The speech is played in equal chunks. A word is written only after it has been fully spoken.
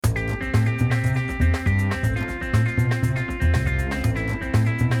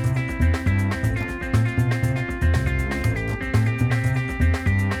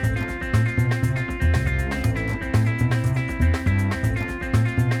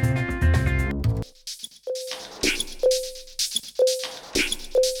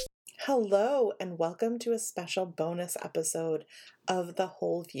Hello, and welcome to a special bonus episode of The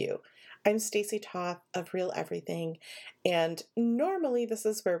Whole View. I'm Stacey Toth of Real Everything, and normally this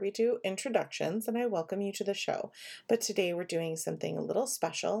is where we do introductions, and I welcome you to the show. But today we're doing something a little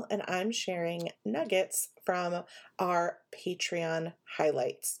special, and I'm sharing nuggets from our Patreon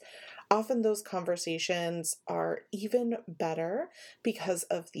highlights. Often those conversations are even better because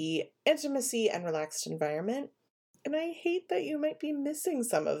of the intimacy and relaxed environment, and I hate that you might be missing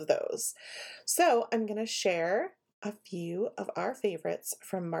some of those. So I'm going to share a few of our favorites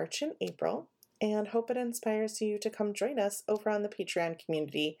from March and April and hope it inspires you to come join us over on the Patreon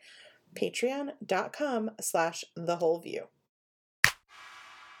community, patreon.com/thewholeview.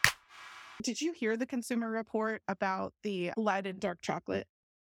 Did you hear the Consumer Report about the lead in dark chocolate?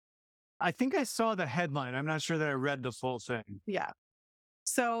 I think I saw the headline. I'm not sure that I read the full thing. Yeah.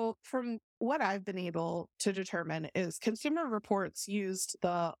 So from what I've been able to determine is Consumer Reports used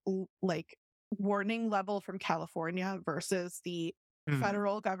the warning level from California versus the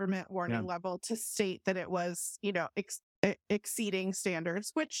federal government warning level to state that it was, exceeding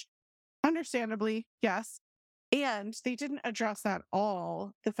standards, which understandably, yes. And they didn't address at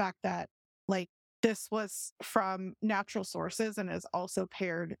all the fact that this was from natural sources and is also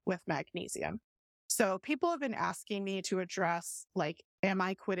paired with magnesium. So people have been asking me to address, am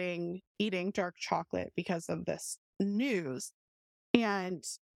I quitting eating dark chocolate because of this news? And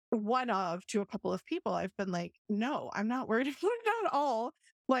to a couple of people, I've been like, no, I'm not worried about it at all.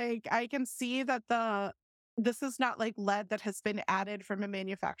 I can see that this is not like lead that has been added from a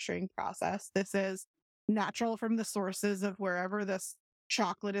manufacturing process. This is natural from the sources of wherever this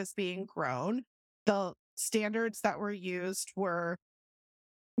chocolate is being grown. The standards that were used were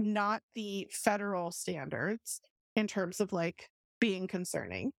not the federal standards in terms of being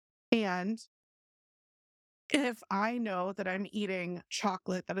concerning. And if I know that I'm eating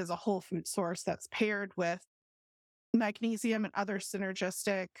chocolate that is a whole food source that's paired with magnesium and other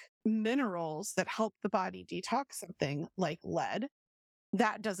synergistic minerals that help the body detox something like lead,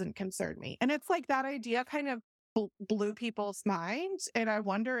 that doesn't concern me. And it's like that idea kind of blew people's minds. And I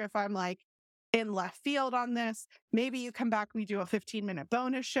wonder if I'm in left field on this. Maybe you come back, we do a 15-minute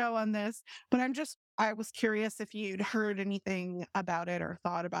bonus show on this. But I was curious if you'd heard anything about it or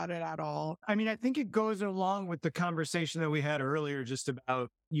thought about it at all. I mean, I think it goes along with the conversation that we had earlier, just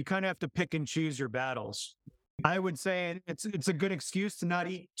about you kind of have to pick and choose your battles. I would say it's a good excuse to not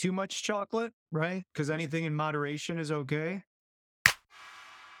eat too much chocolate, right? Because anything in moderation is okay.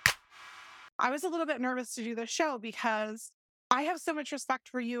 I was a little bit nervous to do this show because I have so much respect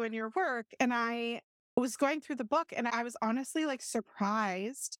for you and your work. And I was going through the book and I was honestly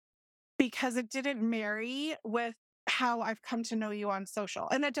surprised because it didn't marry with how I've come to know you on social.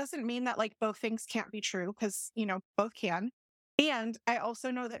 And that doesn't mean that both things can't be true, because, both can. And I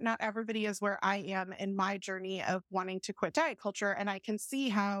also know that not everybody is where I am in my journey of wanting to quit diet culture. And I can see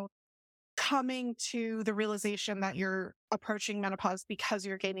how coming to the realization that you're approaching menopause because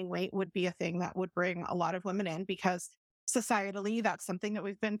you're gaining weight would be a thing that would bring a lot of women in, because societally, that's something that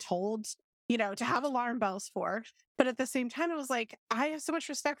we've been told, to have alarm bells for. But at the same time, it was like, I have so much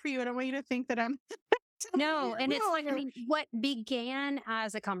respect for you. And I want you to think that I'm No, and it's what began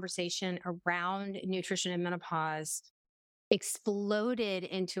as a conversation around nutrition and menopause exploded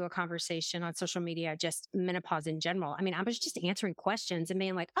into a conversation on social media, just menopause in general. I mean, I was just answering questions and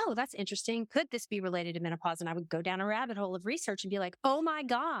being like, oh, that's interesting. Could this be related to menopause? And I would go down a rabbit hole of research and be like, oh my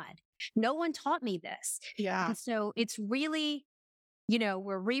God, no one taught me this. Yeah. And so it's really,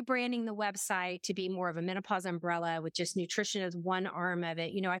 we're rebranding the website to be more of a menopause umbrella with just nutrition as one arm of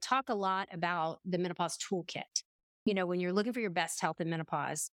it. I talk a lot about the menopause toolkit. When you're looking for your best health in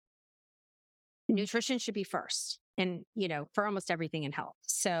menopause, nutrition should be first. And, for almost everything in health.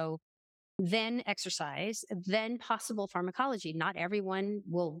 So then exercise, then possible pharmacology. Not everyone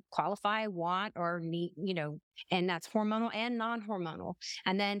will qualify, want, or need, and that's hormonal and non-hormonal.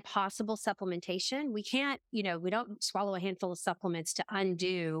 And then possible supplementation. We can't, we don't swallow a handful of supplements to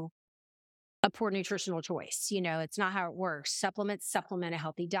undo a poor nutritional choice. It's not how it works. Supplements supplement a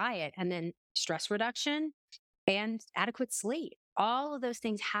healthy diet, and then stress reduction and adequate sleep. All of those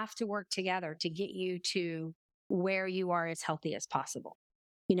things have to work together to get you to where you are as healthy as possible,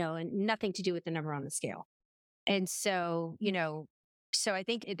 and nothing to do with the number on the scale. And so, so I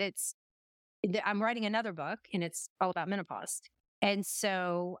think I'm writing another book and it's all about menopause. And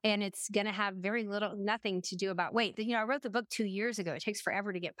so, and it's going to have nothing to do about weight. I wrote the book 2 years ago. It takes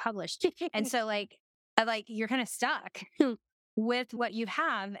forever to get published. And so you're kind of stuck with what you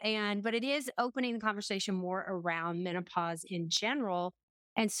have. But it is opening the conversation more around menopause in general.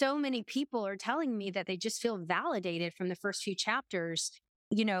 And so many people are telling me that they just feel validated from the first few chapters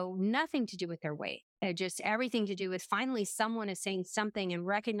nothing to do with their weight. Just everything to do with finally someone is saying something and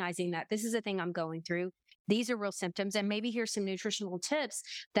recognizing that this is a thing I'm going through. These are real symptoms. And maybe here's some nutritional tips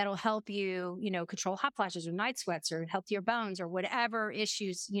that'll help you, control hot flashes or night sweats or help your bones or whatever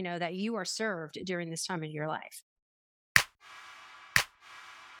issues, that you are served during this time in your life.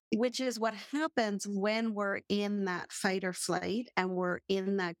 Which is what happens when we're in that fight or flight and we're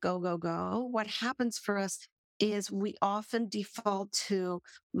in that go, go, go. What happens for us is we often default to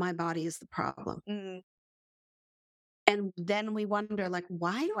my body is the problem. And then we wonder, like,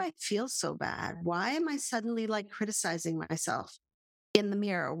 why do I feel so bad? Why am I suddenly like criticizing myself in the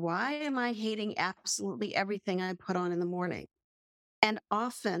mirror? Why am I hating absolutely everything I put on in the morning? And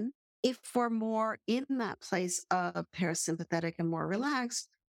often, if we're more in that place of parasympathetic and more relaxed,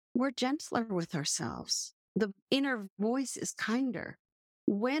 we're gentler with ourselves. The inner voice is kinder.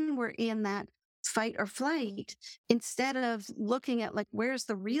 When we're in that fight or flight, instead of looking at like, where's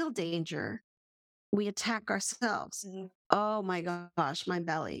the real danger? We attack ourselves. Oh my gosh, my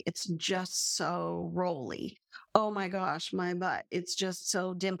belly, it's just so rolly. Oh my gosh, my butt, it's just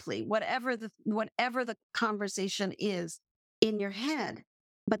so dimply. Whatever the conversation is in your head,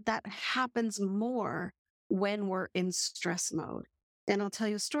 but that happens more when we're in stress mode. And I'll tell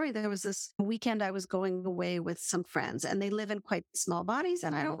you a story. There was this weekend I was going away with some friends, and they live in quite small bodies,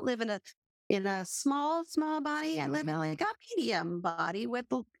 and I don't live in a small body. I live in like a medium body with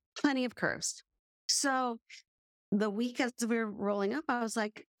plenty of curves. So the week as we were rolling up, I was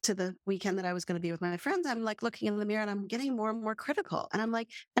like, to the weekend that I was going to be with my friends, I'm like looking in the mirror and I'm getting more and more critical. And I'm like,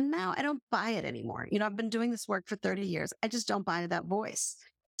 and now I don't buy it anymore. I've been doing this work for 30 years. I just don't buy that voice.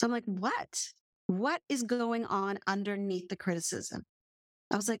 So I'm like, what? What is going on underneath the criticism?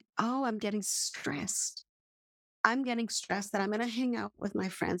 I was like, oh, I'm getting stressed. I'm getting stressed that I'm going to hang out with my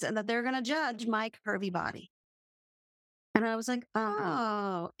friends and that they're going to judge my curvy body. And I was like,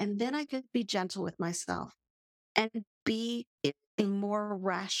 oh, and then I could be gentle with myself and be in more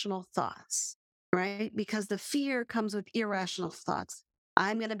rational thoughts, right? Because the fear comes with irrational thoughts.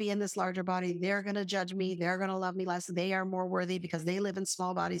 I'm going to be in this larger body. They're going to judge me. They're going to love me less. They are more worthy because they live in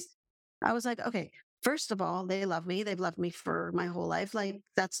small bodies. I was like, okay, first of all, they love me. They've loved me for my whole life. Like,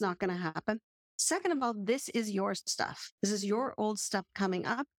 that's not going to happen. Second of all, this is your stuff. This is your old stuff coming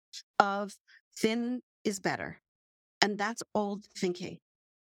up of thin is better. And that's old thinking,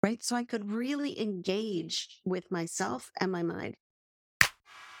 right? So I could really engage with myself and my mind.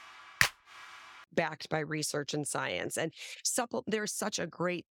 Backed by research and science. And there's such a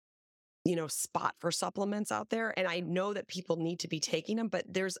great, spot for supplements out there. And I know that people need to be taking them, but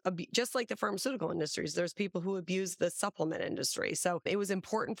there's just like the pharmaceutical industries, there's people who abuse the supplement industry. So it was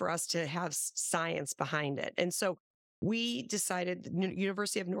important for us to have science behind it. And so we decided, the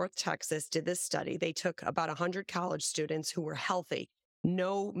University of North Texas did this study. They took about 100 college students who were healthy,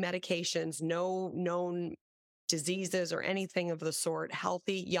 no medications, no known diseases or anything of the sort,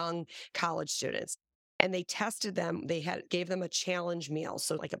 healthy young college students. And they tested them. Gave them a challenge meal,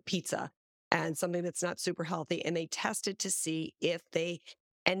 so like a pizza and something that's not super healthy. And they tested to see if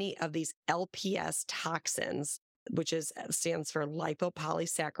any of these LPS toxins, which stands for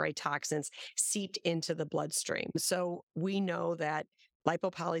lipopolysaccharide toxins, seeped into the bloodstream. So we know that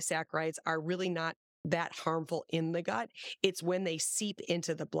lipopolysaccharides are really not that harmful in the gut. It's when they seep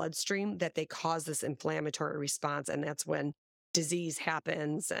into the bloodstream that they cause this inflammatory response. And that's when disease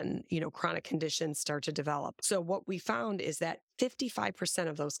happens and, chronic conditions start to develop. So what we found is that 55%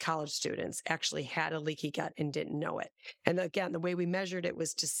 of those college students actually had a leaky gut and didn't know it. And again, the way we measured it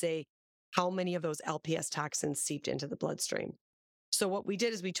was to say how many of those LPS toxins seeped into the bloodstream. So what we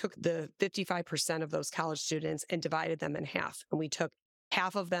did is we took the 55% of those college students and divided them in half. And we took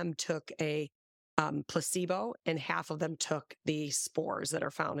half of them took a placebo and half of them took the spores that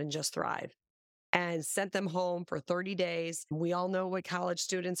are found in Just Thrive, and sent them home for 30 days. We all know what college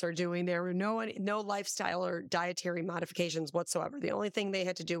students are doing. There were no lifestyle or dietary modifications whatsoever. The only thing they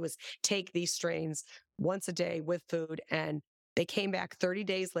had to do was take these strains once a day with food. And they came back 30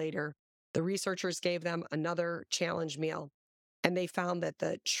 days later. The researchers gave them another challenge meal. And they found that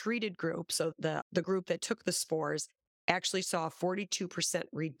the treated group, so the group that took the spores, actually saw a 42%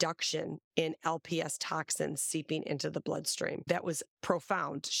 reduction in LPS toxins seeping into the bloodstream. That was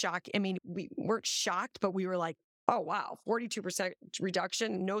profound. Shock. I mean, we weren't shocked, but we were like, oh, wow, 42%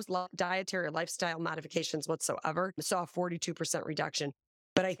 reduction, no dietary or lifestyle modifications whatsoever. Saw a 42% reduction.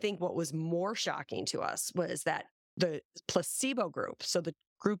 But I think what was more shocking to us was that the placebo group, so the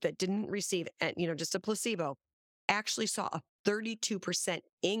group that didn't receive, just a placebo, actually saw a 32%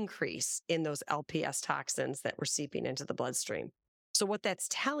 increase in those LPS toxins that were seeping into the bloodstream. So what that's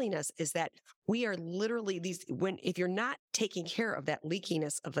telling us is that we are literally if you're not taking care of that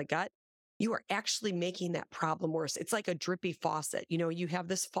leakiness of the gut, you are actually making that problem worse. It's like a drippy faucet. You have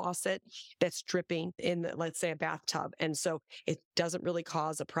this faucet that's dripping in, let's say, a bathtub. And so it doesn't really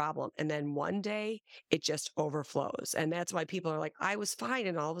cause a problem. And then one day it just overflows. And that's why people are like, I was fine.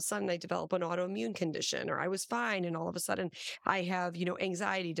 And all of a sudden I develop an autoimmune condition, or I was fine. And all of a sudden I have,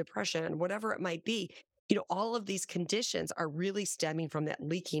 anxiety, depression, whatever it might be. All of these conditions are really stemming from that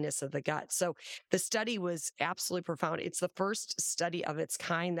leakiness of the gut. So the study was absolutely profound. It's the first study of its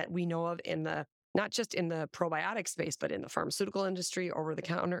kind that we know of not just in the probiotic space, but in the pharmaceutical industry, over the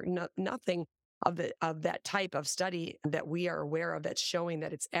counter. Nothing of that type of study that we are aware of that's showing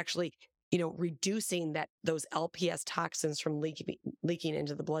that it's actually, reducing those LPS toxins from leaking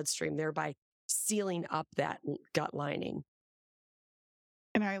into the bloodstream, thereby sealing up that gut lining.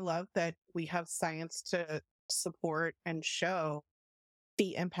 And I love that we have science to support and show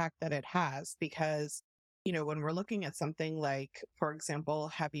the impact that it has, because, when we're looking at something like, for example,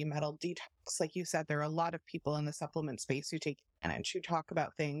 heavy metal detox, like you said, there are a lot of people in the supplement space who take advantage, who talk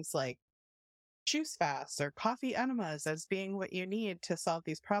about things like juice fasts or coffee enemas as being what you need to solve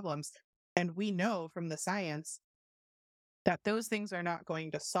these problems. And we know from the science that those things are not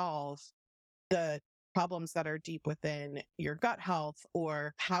going to solve the problems that are deep within your gut health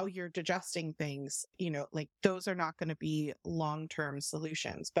or how you're digesting things. Like those are not going to be long-term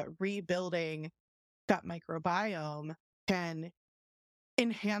solutions, but rebuilding gut microbiome can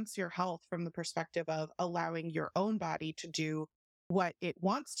enhance your health from the perspective of allowing your own body to do what it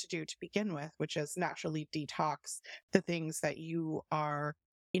wants to do to begin with, which is naturally detox the things that you are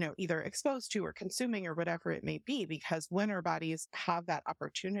either exposed to or consuming or whatever it may be. Because when our bodies have that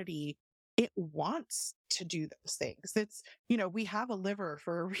opportunity, it wants to do those things. It's, we have a liver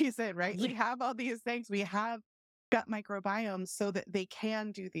for a reason, right? We have all these things. We have gut microbiomes so that they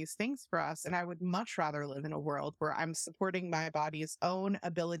can do these things for us. And I would much rather live in a world where I'm supporting my body's own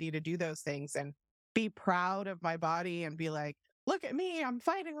ability to do those things and be proud of my body and be like, look at me, I'm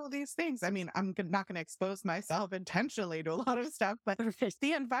fighting all these things. I mean, I'm not going to expose myself intentionally to a lot of stuff, but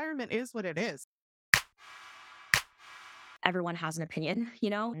the environment is what it is. Everyone has an opinion,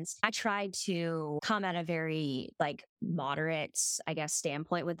 And I tried to come at a very moderate, I guess,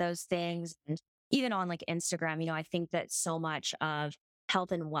 standpoint with those things. And even on Instagram, I think that so much of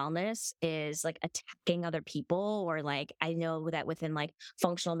health and wellness is attacking other people, or I know that within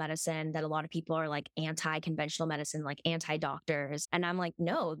functional medicine that a lot of people are anti-conventional medicine, anti-doctors. And I'm like,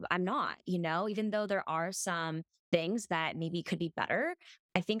 no, I'm not, even though there are some things that maybe could be better.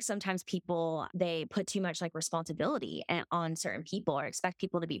 I think sometimes people, they put too much responsibility on certain people or expect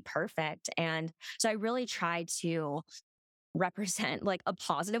people to be perfect. And so I really try to represent a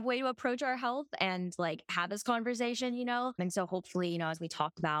positive way to approach our health and have this conversation, And so hopefully, as we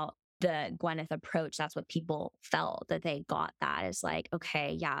talk about the Gwyneth approach, that's what people felt, that they got that is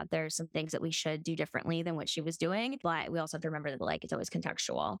okay, yeah, there's some things that we should do differently than what she was doing. But we also have to remember that it's always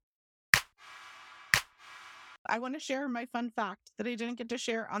contextual. I want to share my fun fact that I didn't get to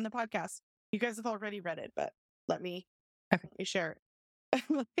share on the podcast. You guys have already read it, but let me share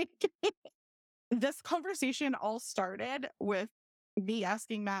it. This conversation all started with me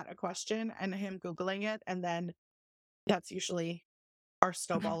asking Matt a question and him Googling it. And then that's usually our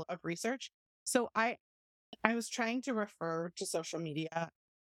snowball of research. So I was trying to refer to social media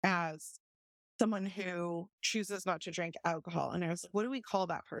as someone who chooses not to drink alcohol. And I was like, what do we call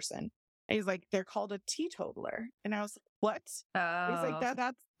that person? And he's like, they're called a teetotaler. And I was like, what?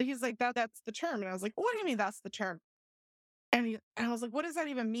 He's like, that's the term. And I was like, what do you mean that's the term? And I was like, what does that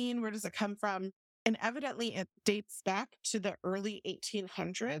even mean? Where does it come from? And evidently it dates back to the early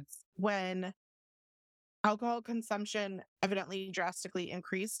 1800s when alcohol consumption evidently drastically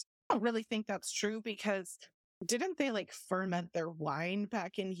increased. I don't really think that's true, because didn't they ferment their wine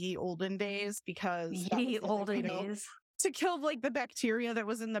back in ye olden days? Because ye olden days. To kill the bacteria that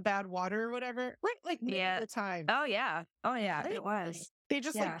was in the bad water or whatever, right? At the time. Oh yeah, right? It was. They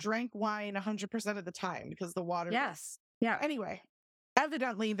just drank wine 100% of the time because the water. Yes. Yeah. Anyway,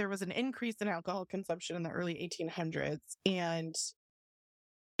 evidently there was an increase in alcohol consumption in the early 1800s, and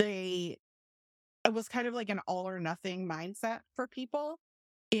it was kind of an all or nothing mindset for people.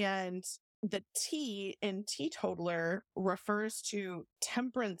 And the T in teetotaler refers to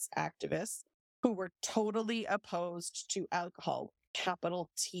temperance activists who were totally opposed to alcohol,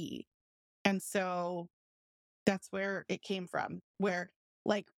 capital T. And so that's where it came from, where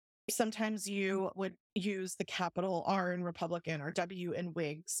sometimes you would use the capital R in Republican or W in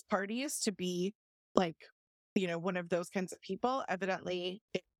Whigs parties to be one of those kinds of people. Evidently,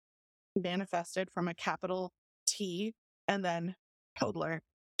 it manifested from a capital T and then toddler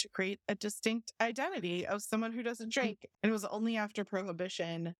to create a distinct identity of someone who doesn't drink. And it was only after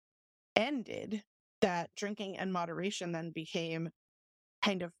Prohibition ended that drinking in moderation then became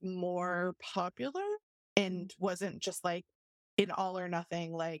kind of more popular and wasn't just like an all or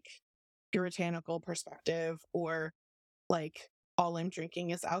nothing, like puritanical perspective or like all I'm drinking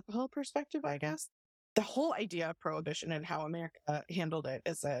is alcohol perspective, I guess. The whole idea of Prohibition and how America handled it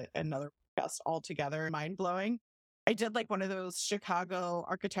is another podcast altogether, mind blowing. I did like one of those Chicago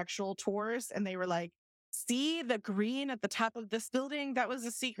architectural tours, and they were like, see the green at the top of this building? That was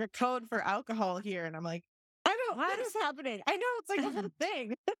a secret code for alcohol here. And I'm like, I know what is happening. I know it's like a whole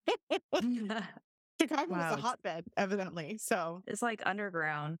thing. Chicago was a hotbed, evidently. So It's like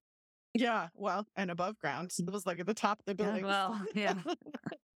underground. yeah, well, and above ground. So it was like at the top of the building. Yeah.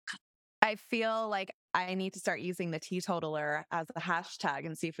 I feel like I need to start using the teetotaler as a hashtag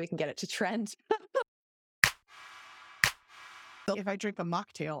and see if we can get it to trend. If I drink a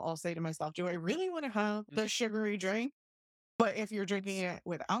mocktail, I'll say to myself, do I really want to have the sugary drink? But if you're drinking it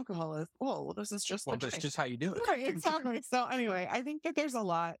with alcohol, it's, well, this is just Well, a that's drink. just how you do it. Right, exactly. So anyway, I think that there's a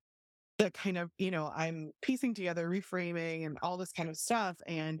lot that kind of, I'm piecing together, reframing and all this kind of stuff.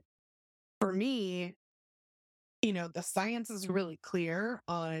 And for me, the science is really clear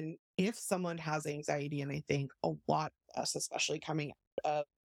on if someone has anxiety, and I think a lot of us, especially coming out of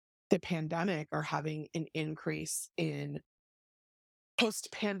the pandemic, are having an increase in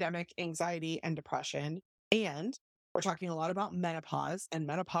post-pandemic anxiety and depression. And we're talking a lot about menopause, and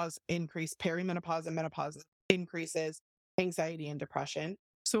menopause increase, perimenopause and menopause increases anxiety and depression.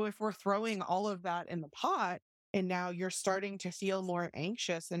 So if we're throwing all of that in the pot, and now you're starting to feel more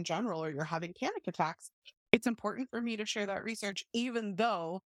anxious in general, or you're having panic attacks, it's important for me to share that research, even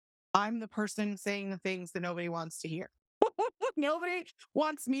though I'm the person saying the things that nobody wants to hear. Nobody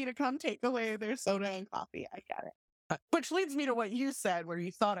wants me to come take away their soda and coffee. I get it. Which leads me to what you said, where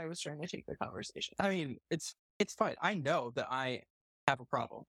you thought I was trying to take the conversation. I mean, it's fine. I know that I have a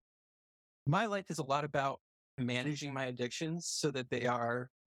problem. My life is a lot about managing my addictions so that they are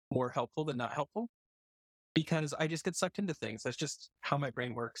more helpful than not helpful, because I just get sucked into things. That's just how my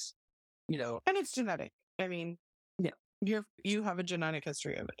brain works, And it's genetic. I mean, yeah, you have a genetic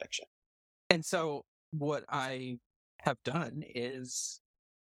history of addiction. And so what I have done is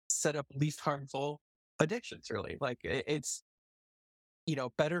set up least harmful addictions, really. Like it's,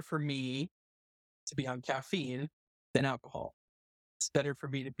 better for me to be on caffeine than alcohol. It's better for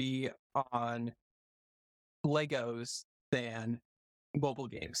me to be on Legos than mobile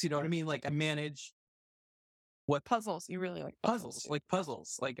games. You know what I mean? Like I manage what Puzzles. You really like puzzles.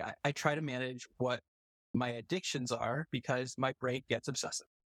 Like I try to manage what my addictions are, because my brain gets obsessive.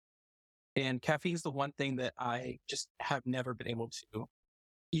 And caffeine is the one thing that I just have never been able to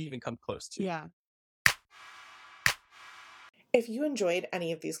even come close to. Yeah. If you enjoyed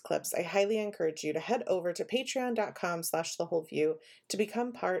any of these clips, I highly encourage you to head over to patreon.com/thewholeview to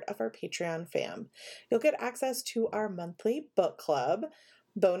become part of our Patreon fam. You'll get access to our monthly book club,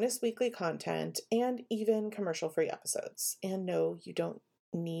 bonus weekly content, and even commercial-free episodes. And no, you don't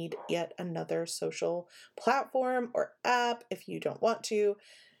need yet another social platform or app if you don't want to.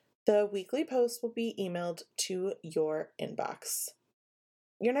 The weekly posts will be emailed to your inbox.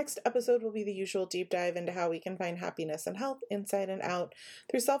 Your next episode will be the usual deep dive into how we can find happiness and health inside and out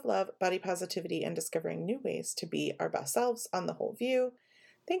through self-love, body positivity, and discovering new ways to be our best selves on The Whole View.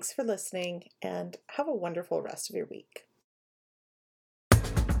 Thanks for listening, and have a wonderful rest of your week.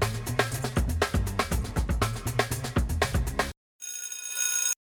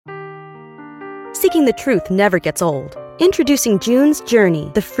 Seeking the truth never gets old. Introducing June's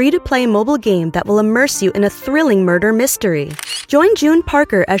Journey, the free-to-play mobile game that will immerse you in a thrilling murder mystery. Join June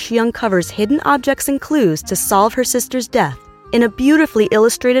Parker as she uncovers hidden objects and clues to solve her sister's death in a beautifully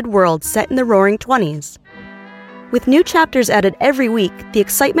illustrated world set in the Roaring '20s. With new chapters added every week, the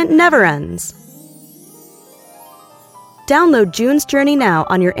excitement never ends. Download June's Journey now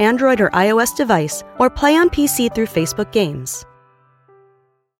on your Android or iOS device, or play on PC through Facebook Games.